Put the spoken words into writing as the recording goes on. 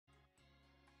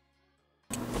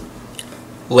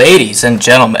Ladies and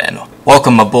gentlemen,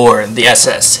 welcome aboard the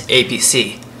SS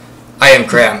APC. I am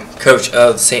Graham, coach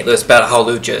of the St. Louis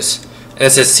Battlehawluchas, and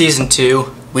this is Season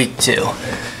 2, Week 2.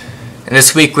 And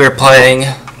this week we're playing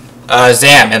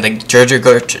Zam and the Georgia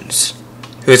Gurchins,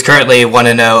 who is currently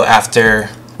 1-0 after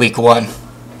Week 1.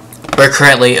 We're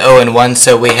currently 0-1,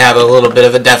 so we have a little bit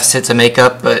of a deficit to make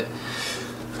up, but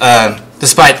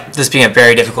despite this being a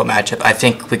very difficult matchup, I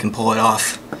think we can pull it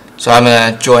off. So I'm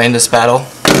going to join this battle,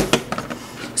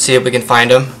 see if we can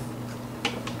find him.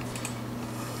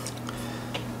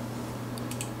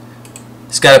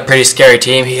 He's got a pretty scary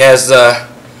team. He has a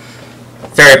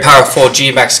very powerful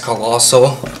G-Max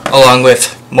Colossal, along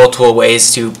with multiple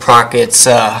ways to proc its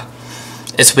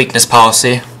weakness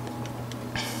policy.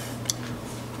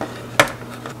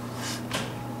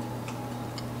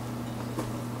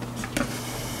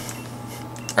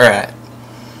 Alright.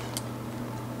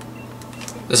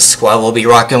 This is the squad we'll be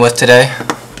rocking with today.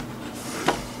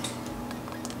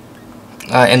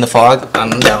 In the fog,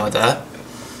 I'm down with that.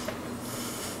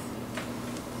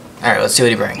 Alright, let's see what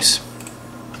he brings.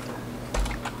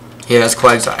 He has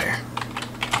Quagsire,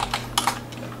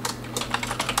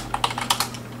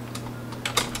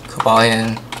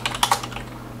 Cobalion,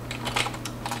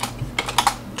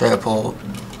 Dragapult,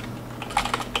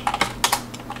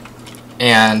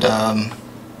 and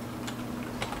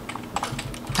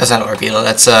that's not Orbeetle,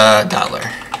 that's Dottler.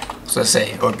 I was gonna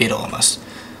say Orbeetle almost.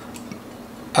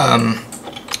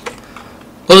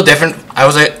 A little different. I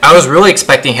was really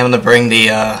expecting him to bring the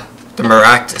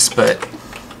Maractus, but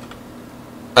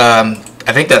I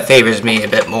think that favors me a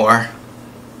bit more.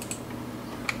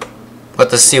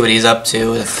 But let's see what he's up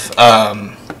to with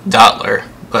Dottler.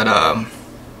 But I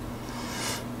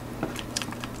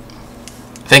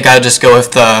think I'll just go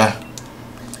with the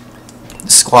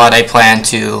squad I plan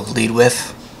to lead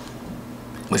with,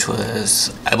 which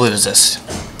was, I believe it was this.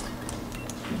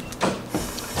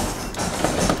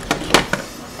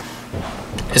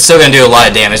 It's still going to do a lot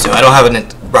of damage though. I don't have a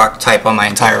rock type on my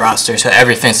entire roster, so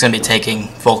everything's going to be taking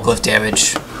Volcliff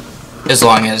damage as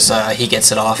long as he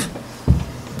gets it off.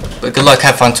 But good luck,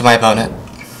 have fun to my opponent.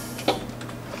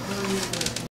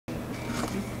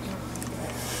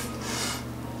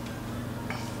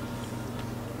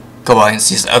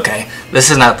 Cobalion, okay, this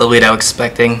is not the lead I was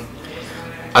expecting.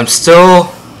 I'm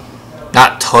still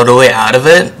not totally out of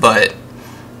it, but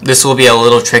this will be a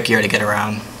little trickier to get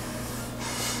around.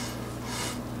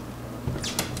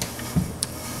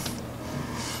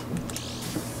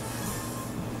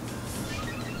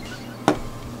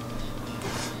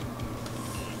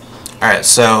 Alright,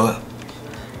 so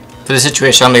for the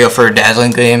situation, I'm going to go for a Dazzling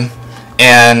Gleam,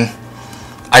 and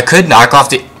I could knock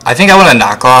off the, I think I want to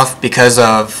knock off because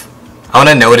of, I want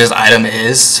to know what his item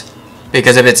is,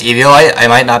 because if it's Eviolite, I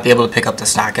might not be able to pick up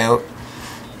this knockout,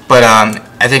 but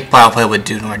I think Pile Play would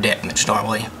do more damage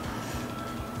normally.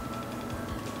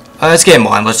 It's game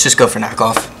 1, let's just go for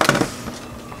knockoff.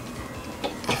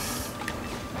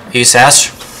 Use Sash.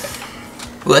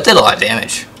 Ooh, that did a lot of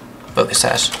damage. Focus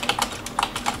Sash.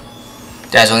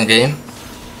 Dazzling Gleam.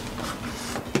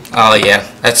 Oh yeah,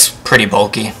 that's pretty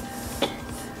bulky.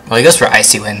 Well, he goes for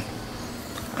Icy Wind.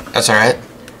 That's alright.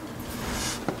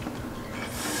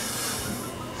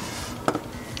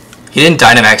 He didn't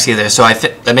Dynamax either, so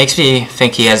that makes me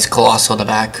think he has Colossal in the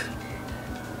back.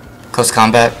 Close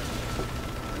combat.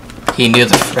 He knew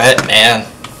the threat, man.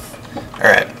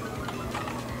 Alright.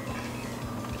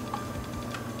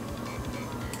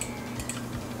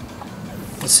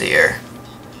 Let's see here.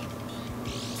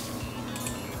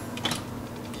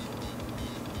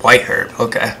 White Herb,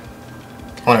 okay. I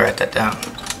want to write that down.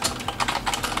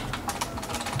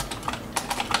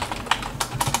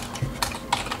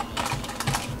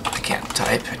 I can't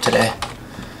type today.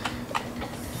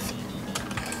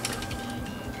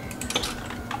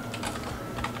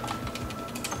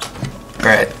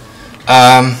 Alright.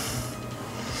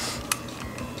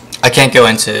 I can't go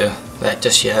into that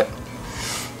just yet.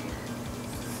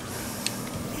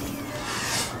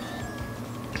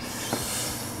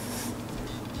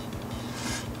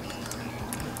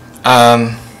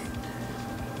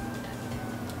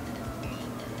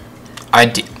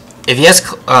 If he has,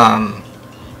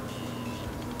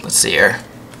 let's see here.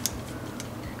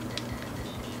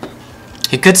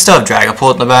 He could still have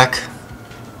Dragapult in the back,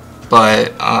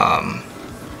 but, I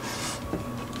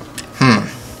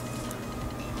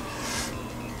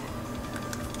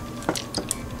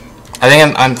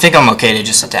think I'm okay to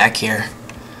just attack here,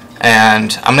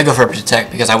 and I'm gonna go for a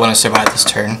Protect because I want to survive this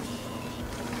turn.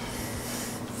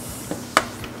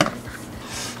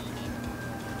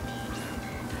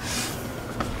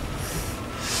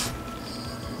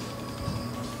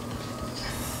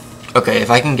 Okay,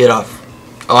 if I can get off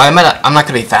Oh, I'm not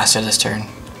gonna be faster this turn.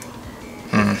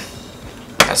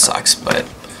 That sucks, but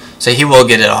so he will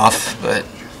get it off, but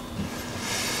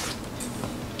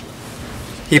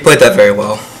he played that very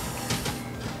well.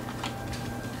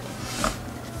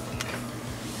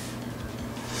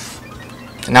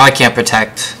 Now I can't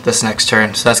protect this next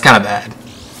turn, so that's kind of bad.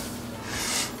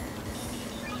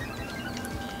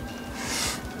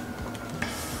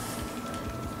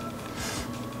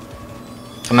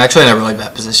 I'm actually in a really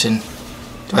bad position.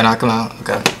 Do I knock him out?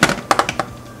 Okay.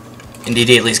 Indeed,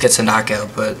 he at least gets a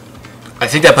knockout, but I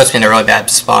think that puts me in a really bad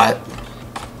spot.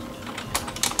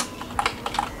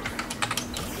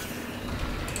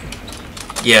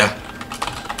 Yeah.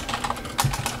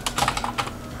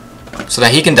 So now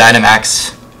he can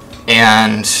Dynamax,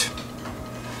 and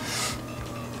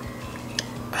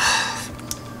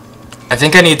I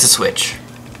think I need to switch.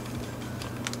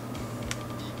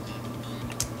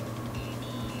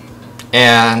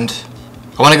 And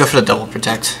I want to go for the double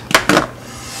protect.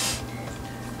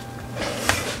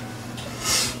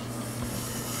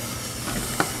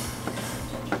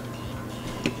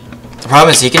 The problem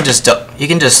is he can just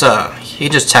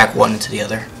tack one into the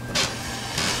other.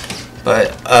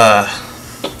 But I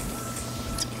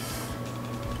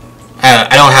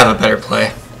don't have a better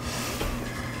play.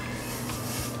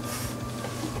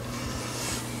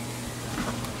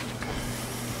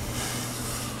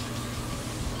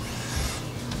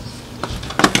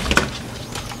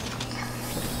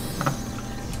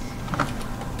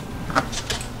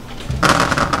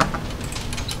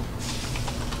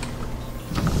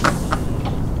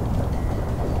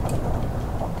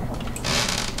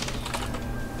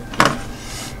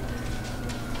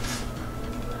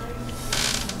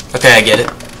 Okay, I get it.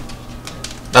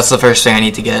 That's the first thing I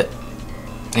need to get.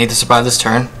 I need to survive this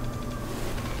turn.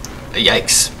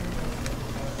 Yikes.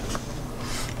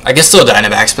 I can still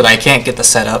Dynamax, but I can't get the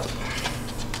setup.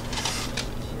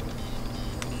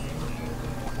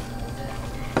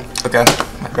 Okay,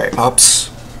 my berry pops.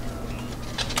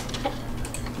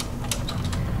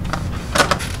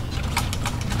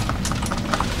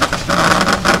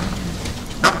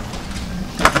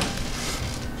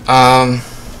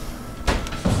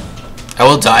 I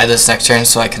will die this next turn,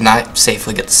 so I cannot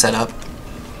safely get the setup.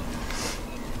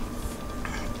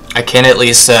 I can at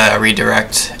least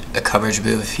redirect a coverage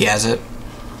move if he has it.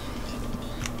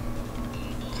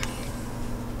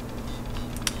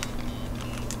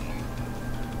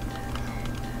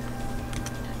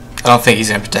 I don't think he's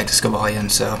going to protect his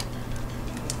Scoballion, so...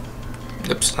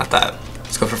 Oops, not that.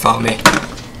 Let's go for Follow Me.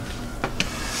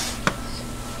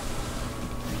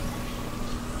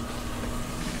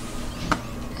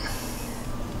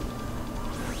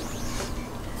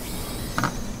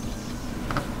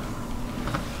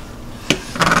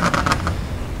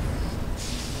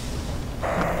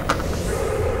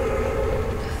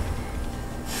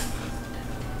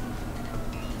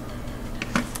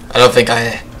 I don't think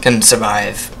I can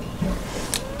survive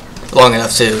long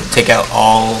enough to take out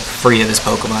all 3 of his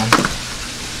Pokemon.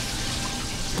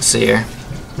 Let's see here.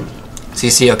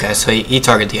 CC, okay, so he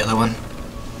targeted the other one.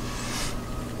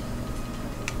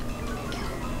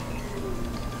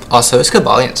 Also, his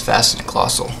Scobalion's fast and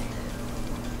colossal.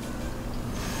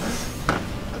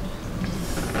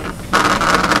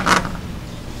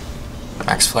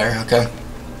 Max Flare, okay.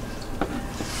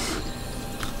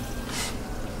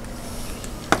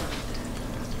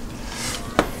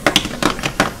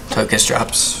 Focus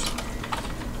drops.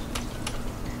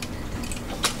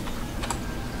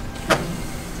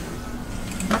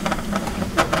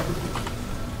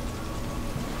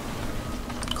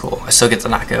 Cool, I still get the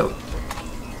knockout.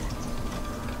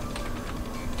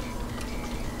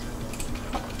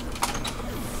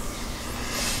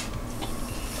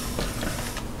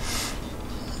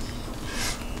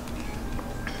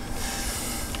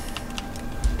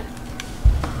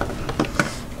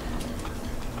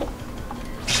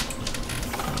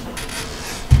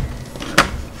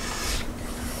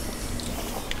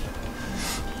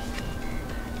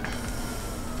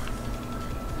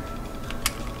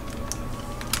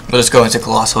 We'll just go into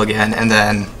Colossal again, and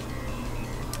then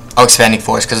I'll Expanding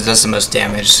Force because it does the most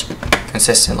damage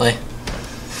consistently.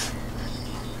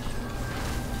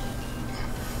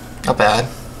 Not bad.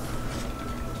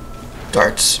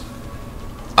 Darts.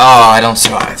 Oh, I don't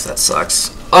survive. That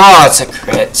sucks. Oh, it's a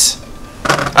crit.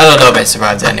 I don't know if I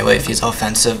survived anyway if he's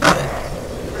offensive, but...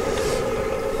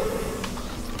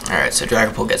 Alright, so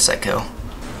Dragapult gets that kill.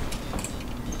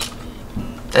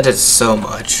 That did so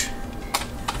much.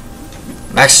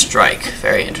 Max Strike,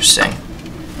 very interesting.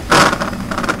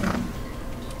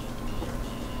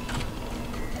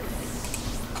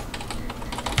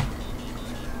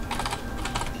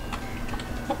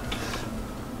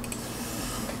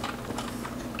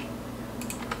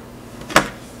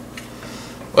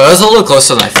 Well, it was a little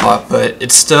closer than I thought, but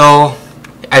it's still...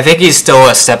 I think he's still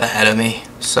a step ahead of me,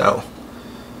 so...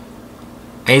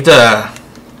 I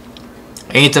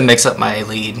need to mix up my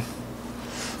lead.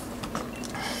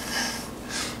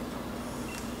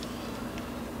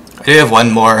 I do have one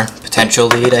more potential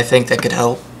lead, I think, that could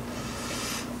help.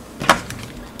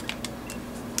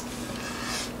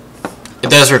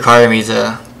 It does require me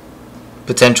to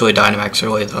potentially Dynamax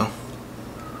early, though.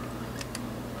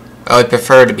 I would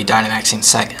prefer to be Dynamaxing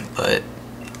second, but...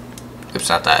 Oops,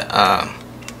 not that.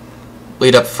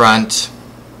 Lead up front.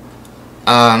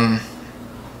 I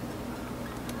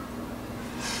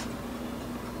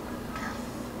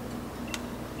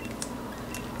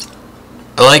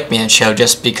like Mienshao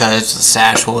just because the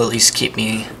sash will at least keep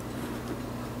me,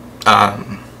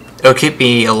 it'll keep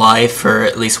me alive for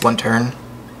at least one turn,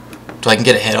 so I can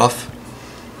get a hit off.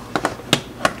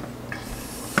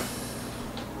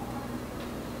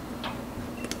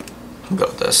 I'll go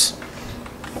with this.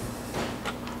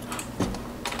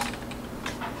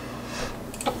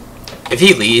 If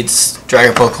he leads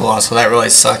Dragon Pokemon, so that really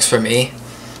sucks for me,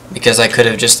 because I could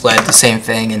have just led the same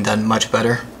thing and done much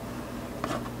better.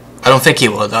 I don't think he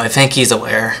will, though. I think he's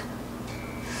aware.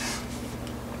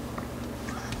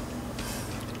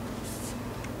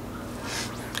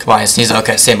 Come on, he sneezes.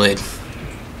 Okay, same lead.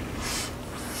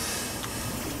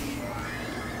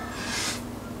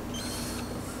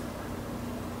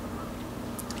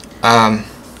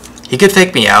 He could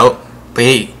fake me out, but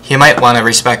he might want to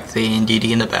respect the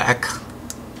NDD in the back.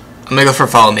 I'm gonna go for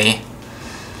follow me.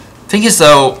 Thing is,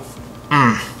 though,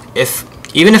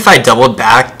 even if I doubled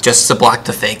back just to block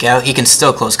the fake out, he can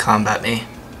still close combat me.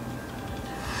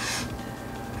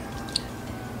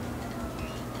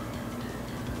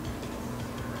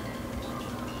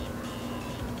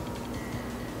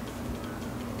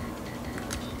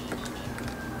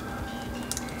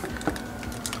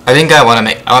 I think I want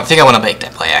to make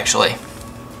that play, actually.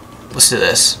 Let's do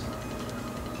this.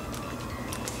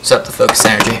 Set the focus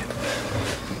energy.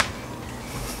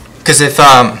 Because if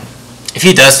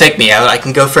he does take me out, I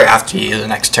can go for after you the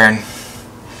next turn.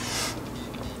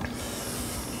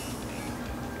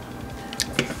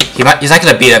 He's not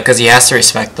going to beat up because he has to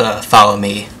respect the follow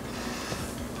me.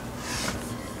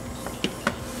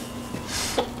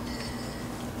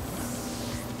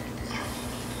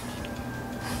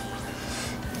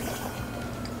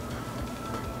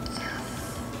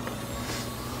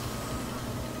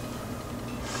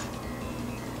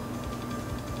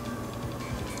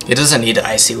 He doesn't need to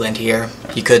Icy Wind here.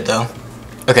 He could, though.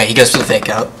 Okay, he goes for the fake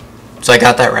out. So I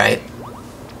got that right.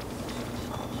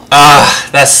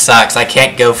 That sucks. I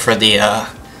can't go for the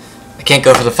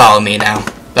follow me now.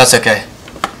 That's okay.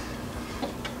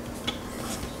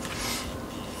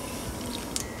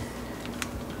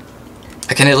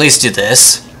 I can at least do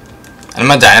this. I'm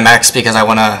gonna Dynamax because I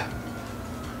wanna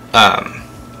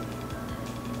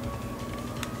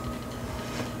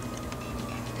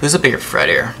who's a bigger threat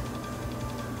here?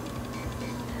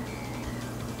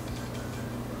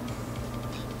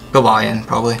 Goliath,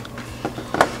 probably.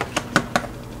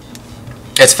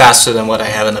 It's faster than what I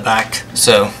have in the back,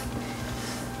 so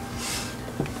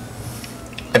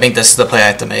I think this is the play I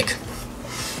have to make.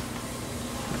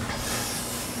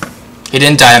 He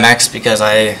didn't Dynamax because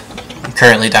I'm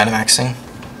currently Dynamaxing.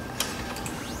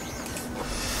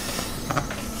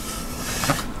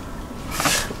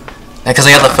 And because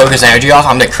I got the focus energy off,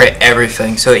 I'm going to crit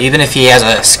everything. So even if he has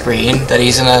a screen that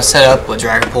he's going to set up with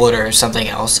Dragapult or something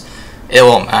else, it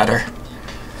won't matter.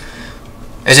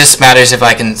 It just matters if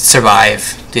I can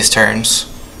survive these turns.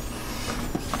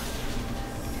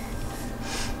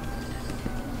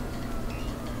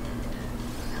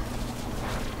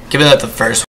 Given that the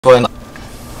first one...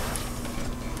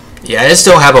 Yeah, I just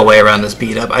don't have a way around this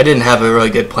beat up. I didn't have a really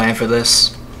good plan for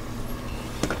this.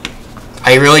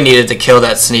 I really needed to kill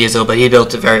that Sneasel, but he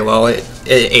built it very well. It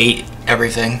ate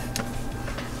everything.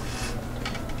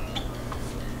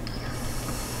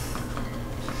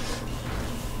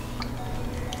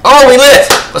 Oh, we live!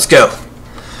 Let's go.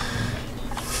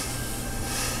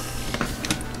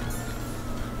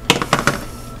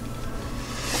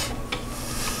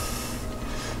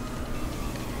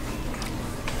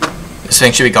 This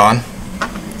thing should be gone.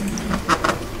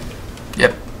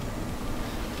 Yep.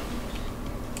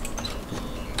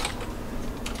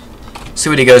 See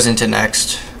what he goes into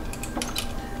next.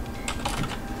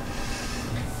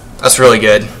 That's really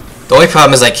good. The only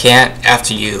problem is I can't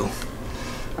after you.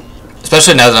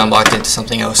 Especially now that I'm locked into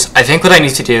something else. I think what I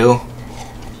need to do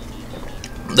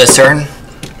this turn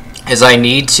is I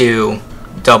need to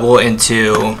double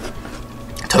into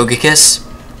Togekiss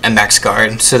and Max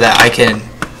Guard so that I can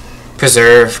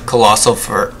preserve Colossal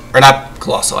for, or not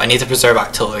Colossal. I need to preserve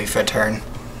Octillery for a turn.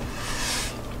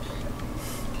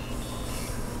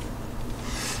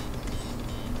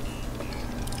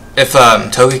 If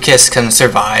Togekiss can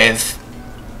survive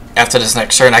after this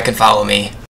next turn, I can follow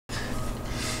me.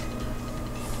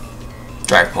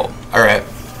 Dragapult. Alright.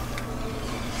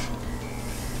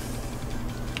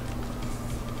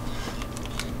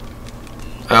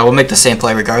 We'll make the same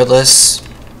play regardless.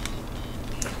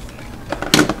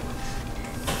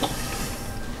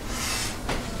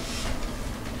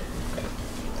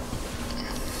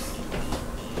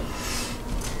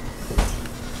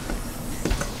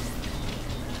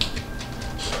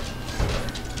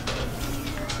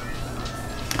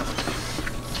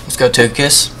 Let's go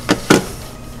Togekiss.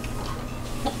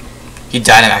 He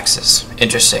Dynamaxes.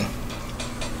 Interesting.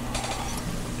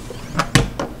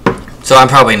 So I'm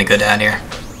probably gonna go down here.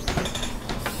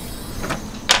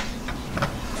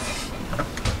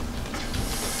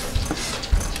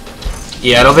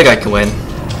 Yeah, I don't think I can win.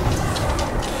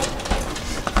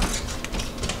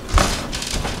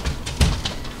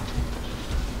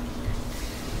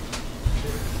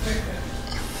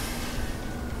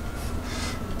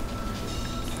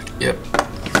 Yep.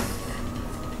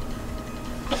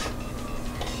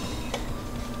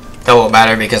 That won't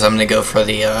matter because I'm gonna go for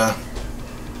the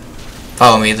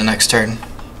follow me the next turn.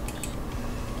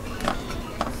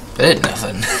 But it did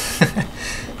nothing.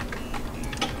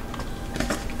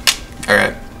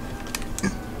 Alright.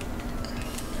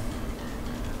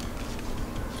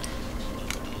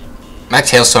 Max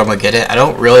Hailstorm will get it. I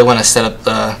don't really want to set up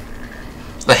the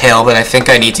hail, but I think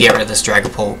I need to get rid of this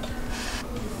Dragapult.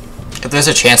 If there's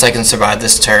a chance I can survive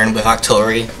this turn with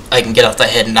Octillery, I can get off the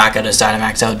hit and knock out his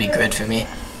Dynamax, that would be good for me.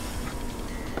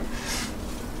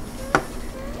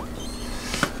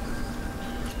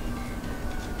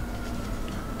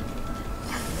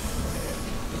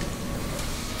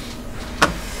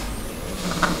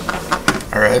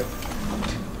 Alright.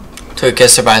 Togekiss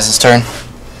survives this turn.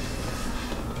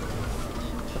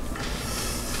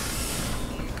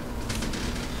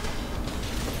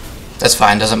 That's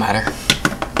fine, doesn't matter.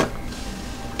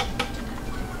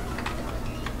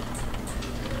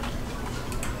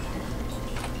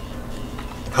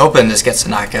 Hoping this gets a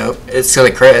knockout. It's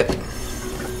gonna crit.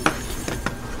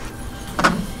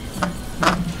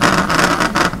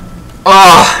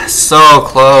 Oh, so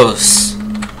close.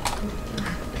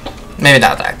 Maybe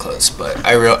not that close, but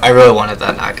I really wanted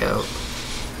that knockout.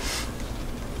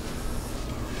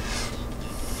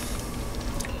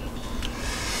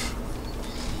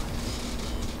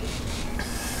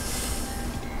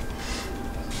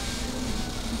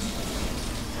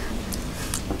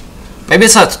 Maybe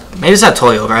it's not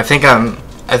totally over. I think I'm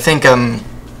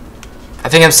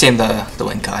seeing the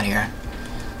win con here.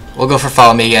 We'll go for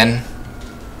follow me again.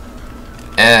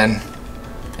 And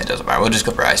it doesn't matter, we'll just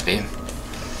go for Ice Beam.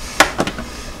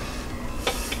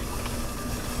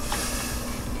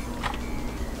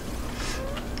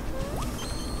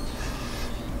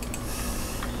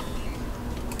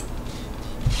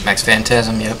 Max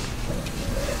Phantasm, yep.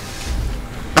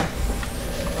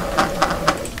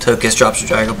 Togekiss drops a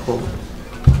Dragapult.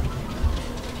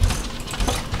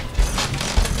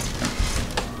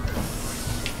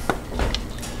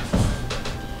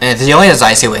 And if he only has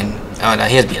Icy Wind, oh no,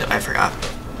 he has Beat Up, I forgot.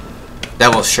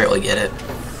 That will surely get it.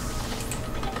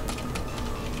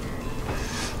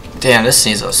 Damn, this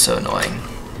Sneasel is so annoying.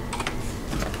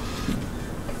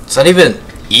 It's not even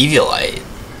Eviolite.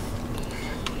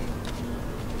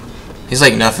 He's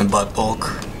like nothing but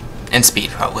bulk. And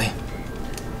speed, probably.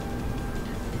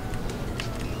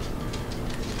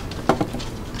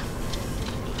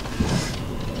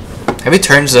 How many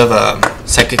turns of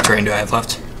Psychic Terrain do I have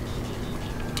left?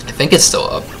 I think it's still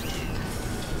up.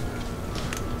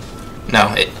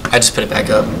 No, I just put it back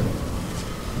up.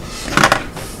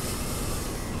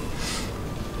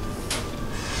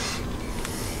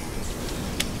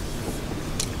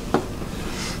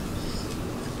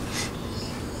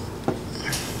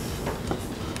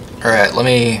 Alright, let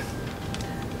me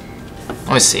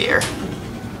see here.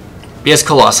 If he has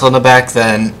Colossal in the back,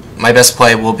 then my best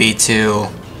play will be to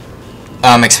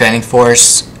Expanding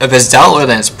Force. If it's Doubler,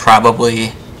 then it's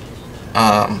probably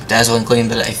Dazzling Gleam,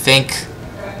 but I think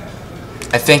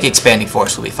Expanding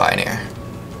Force will be fine here.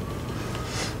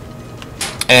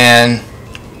 And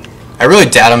I really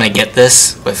doubt I'm going to get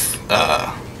this with...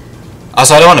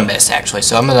 also, I don't want to miss, actually,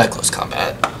 so I'm going to close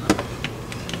combat.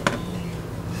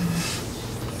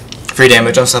 Free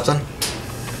damage on something.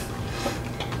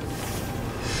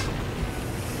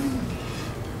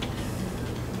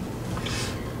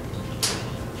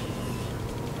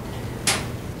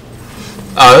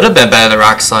 Oh, it would have been better than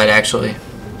Rock Slide, actually.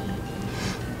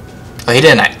 Oh, he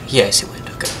didn't. He Icy Wind.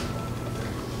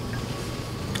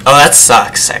 Oh, that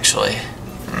sucks, actually.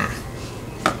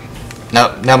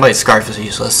 No, now my Scarf is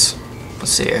useless.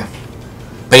 Let's see here.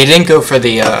 But he didn't go for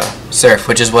the Surf,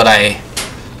 which is what I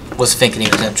was thinking he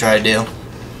was going to try to do.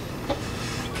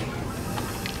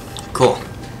 Cool.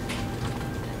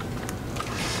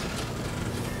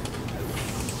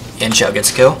 Inshell gets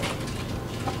a kill.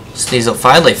 Sneasel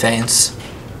finally faints.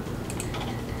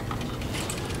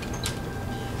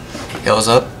 Goes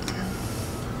up.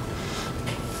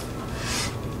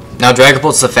 Now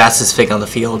Dragapult's the fastest thing on the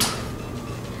field.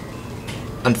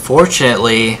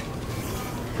 Unfortunately,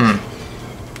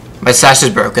 my sash is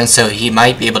broken, so he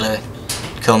might be able to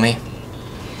kill me.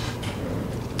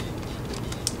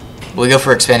 We go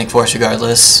for Expanding Force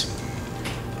regardless.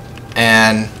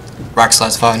 And Rock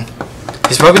Slide's fine.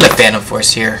 He's probably gonna Phantom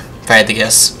Force here, if I had to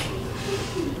guess.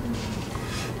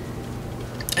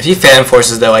 If he Phantom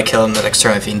Forces though, I kill him the next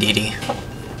turn with Indeedee.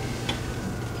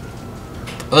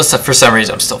 Unless for some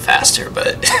reason I'm still faster,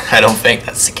 but I don't think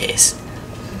that's the case.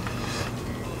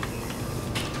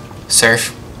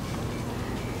 Surf.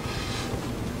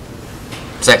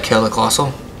 Does that kill the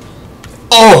Colossal?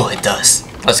 Oh, it does.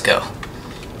 Let's go.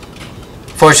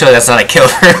 Fortunately, that's not a kill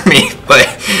for me, but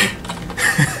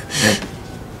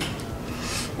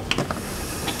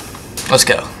let's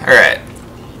go. Alright.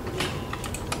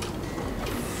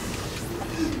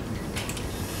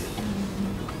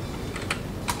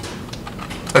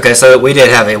 Okay, so we did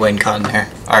have a win con there.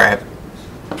 Alright.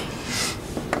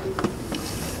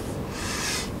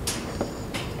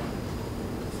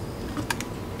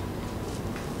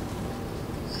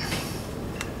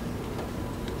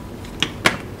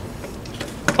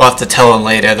 We'll have to tell him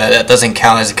later that it doesn't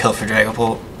count as a kill for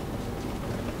Dragapult.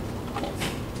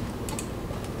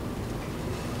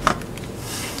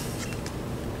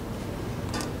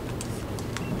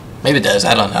 Maybe it does,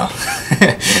 I don't know.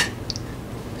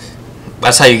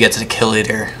 That's how you get to the kill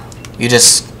leader. You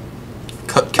just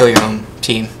kill your own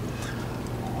team.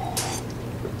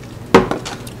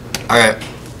 Alright.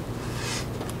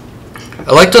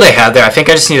 I liked what I had there. I think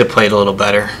I just need to play it a little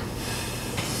better.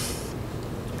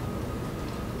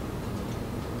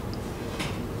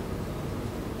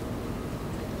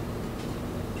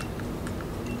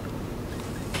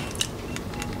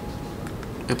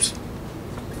 Oops.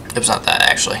 Oops, not that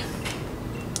actually.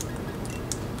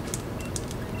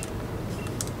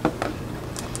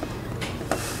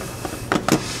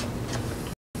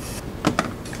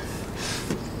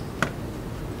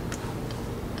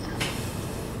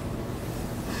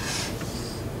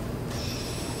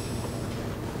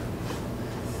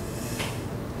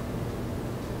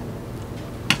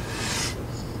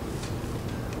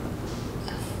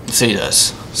 Let's see what he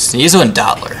does. Sneasel and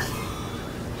Dottler.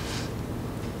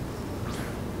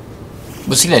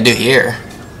 What's he gonna do here?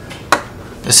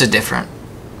 This is different.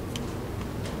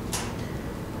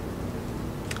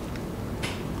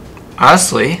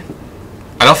 Honestly,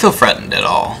 I don't feel threatened at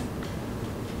all.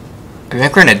 I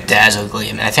think we're in a Dazzle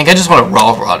Gleam, and I think I just want to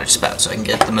roll Water Spout so I can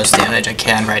get the most damage I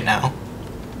can right now.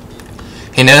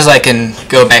 He knows I can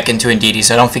go back into Indeedee,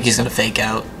 so I don't think he's gonna fake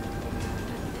out.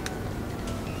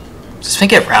 Does this thing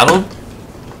get rattled?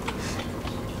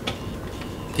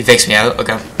 He fakes me out?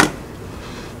 Okay.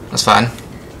 That's fine.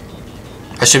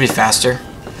 I should be faster.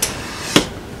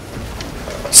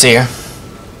 See here.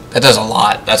 That does a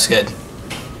lot. That's good.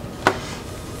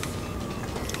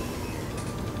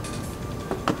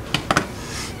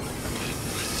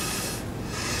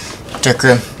 Trick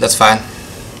Room. That's fine.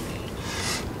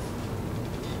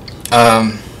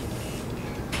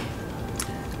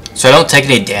 So I don't take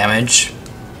any damage.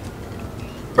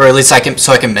 Or at least I can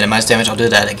minimize damage. I'll do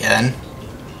that again.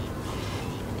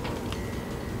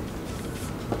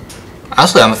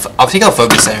 Honestly, I think I'll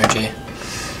focus energy.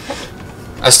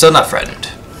 I'm still not threatened.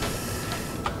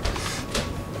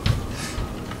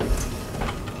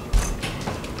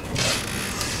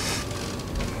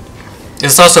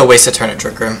 It's also a waste of turn of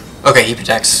Trick Room. Okay, he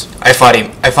protects. I thought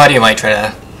he might try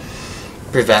to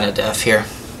prevent a death here.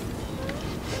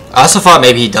 I also thought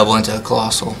maybe he'd double into a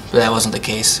Colossal, but that wasn't the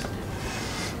case.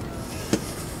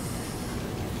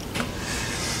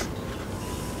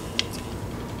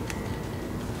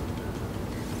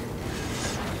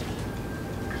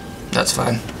 That's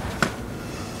fine.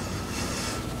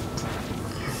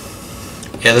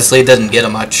 Yeah, this lead doesn't get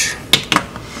him much.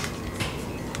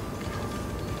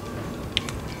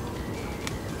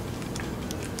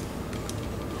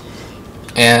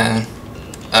 And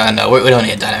no, we don't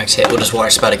need a Dynamax hit. We'll just Water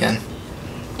Spout again.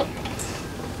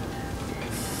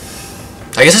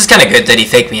 I guess it's kind of good that he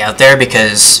faked me out there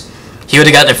because he would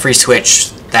have gotten a free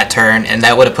switch that turn, and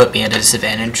that would have put me at a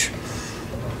disadvantage.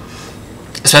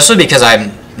 Especially because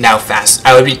I'm now fast.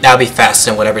 I would now be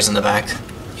faster than whatever's in the back.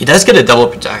 He does get a double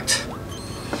protect.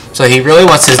 So he really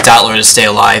wants his Dottler to stay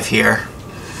alive here.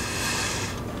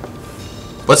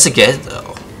 What's it get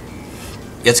though?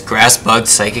 Gets Grass Bug,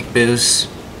 Psychic Boost.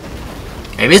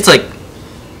 Maybe it's like,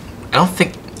 I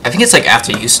think it's like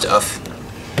after you stuff.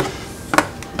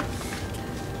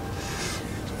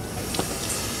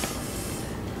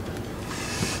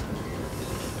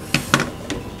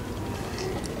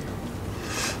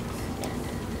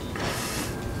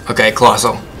 Okay,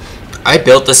 Colossal. I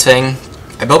built this thing.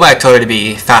 I built my October to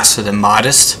be faster than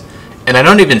Modest, and I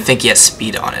don't even think he has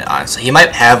speed on it, honestly. He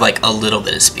might have like a little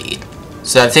bit of speed.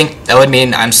 So I think that would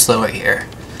mean I'm slower here.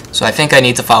 So I think I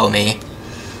need to follow me.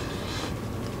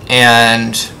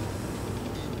 And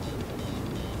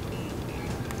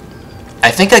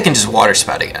I think I can just Water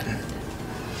Spout again.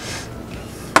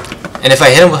 And if I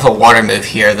hit him with a water move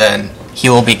here, then he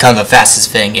will become the fastest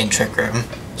thing in Trick Room.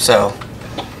 So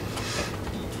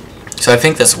I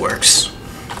think this works.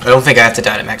 I don't think I have to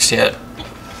Dynamax yet.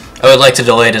 I would like to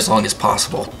delay it as long as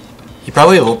possible. He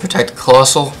probably will protect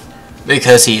Colossal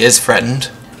because he is threatened.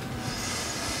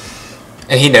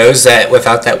 And he knows that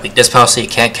without that weakness policy he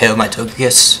can't KO my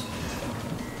Togekiss.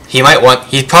 He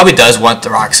probably does want the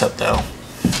Rocks up though.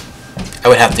 I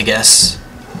would have to guess.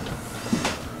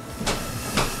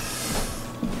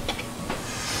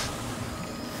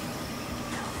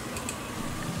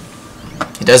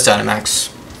 He does Dynamax.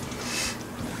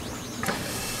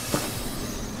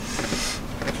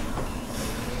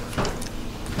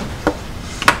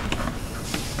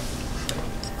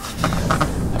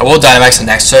 I will Dynamax the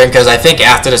next turn because I think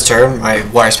after this turn my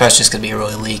Water Spout's just going to be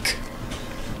really weak.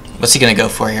 What's he going to go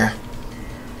for here?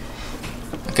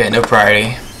 Okay, no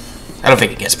priority. I don't think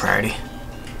he gets priority.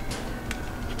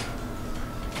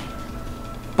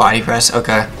 Body Press,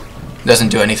 okay. Doesn't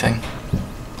do anything.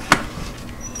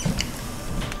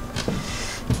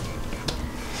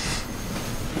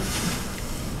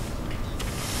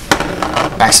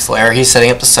 Max Flare, he's setting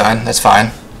up the sun, that's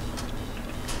fine.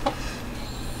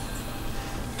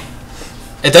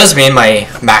 It does mean my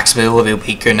max move will be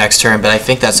weaker next turn, but I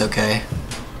think that's okay.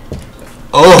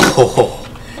 Oh,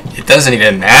 it doesn't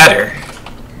even matter.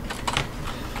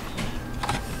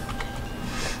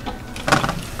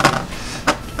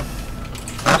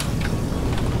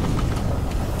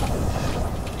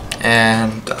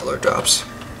 And Dottler drops.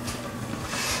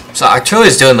 So October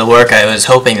is doing the work I was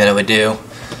hoping that it would do.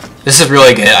 This is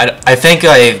really good. I think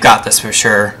I've got this for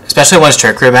sure. Especially once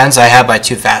Trick Room ends, I have my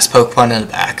 2 fast Pokemon in the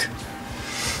back.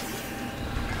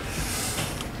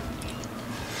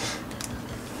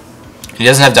 He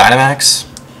doesn't have Dynamax.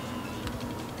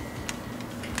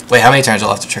 Wait, how many turns are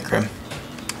left to Trick Room?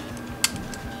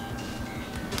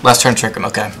 Last turn Trick Room,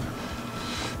 okay.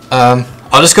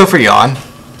 I'll just go for Yawn.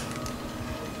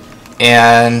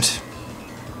 And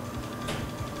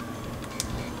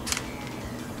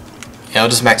yeah, I'll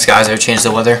just Max Geyser, change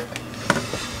the weather.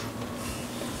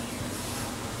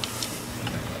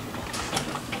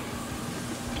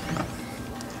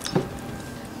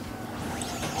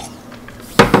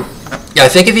 Yeah, I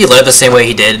think if he led the same way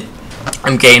he did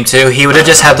in game 2, he would have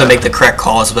just had to make the correct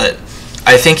calls, but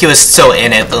I think he was still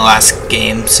in it the last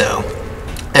game, so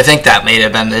I think that may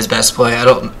have been his best play.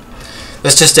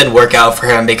 This just didn't work out for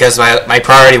him because my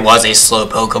priority was a slow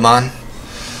Pokemon.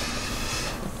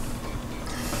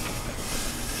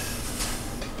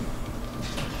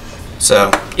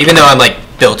 So, even though I'm like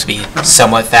built to be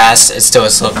somewhat fast, it's still a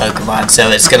slow Pokemon, so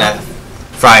it's gonna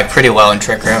thrive pretty well in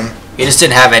Trick Room. He just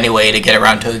didn't have any way to get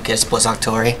around Togekiss plus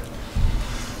Octori.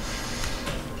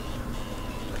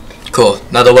 Cool,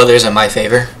 now the weather's in my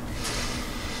favor.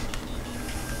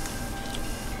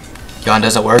 Yawn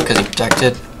doesn't work because he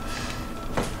protected.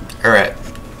 Alright.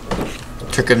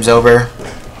 Trick Room's over.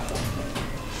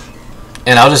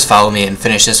 And I'll just follow me and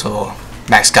finish this with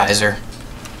Max Geyser.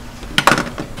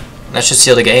 That should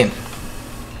seal the game.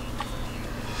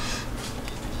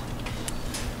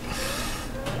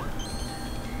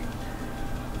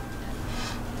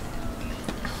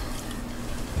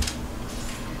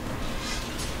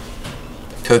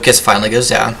 Togekiss finally goes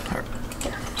down.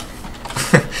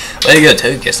 Way to go,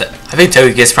 Togekiss. I think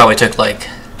Togekiss probably took like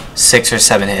 6 or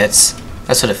 7 hits.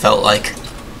 That's what it felt like.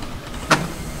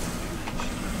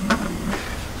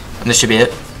 And this should be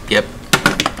it. Yep.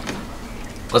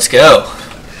 Let's go.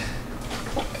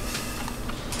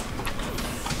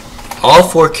 All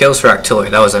 4 kills for October.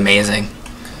 That was amazing.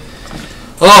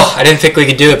 Oh, I didn't think we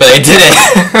could do it, but I did it.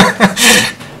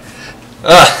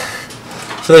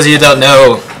 For those of you who don't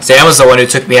know, Sam was the one who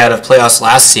took me out of playoffs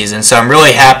last season, so I'm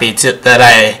really happy that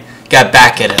I got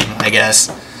back at him, I guess.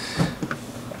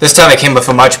 This time I came with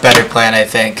a much better plan, I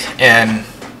think, and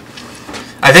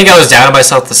I think I was down on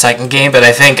myself the second game, but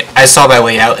I think I saw my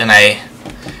way out, and I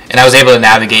was able to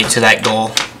navigate to that goal.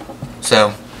 So,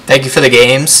 thank you for the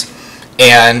games,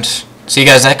 and see you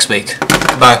guys next week.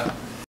 Bye.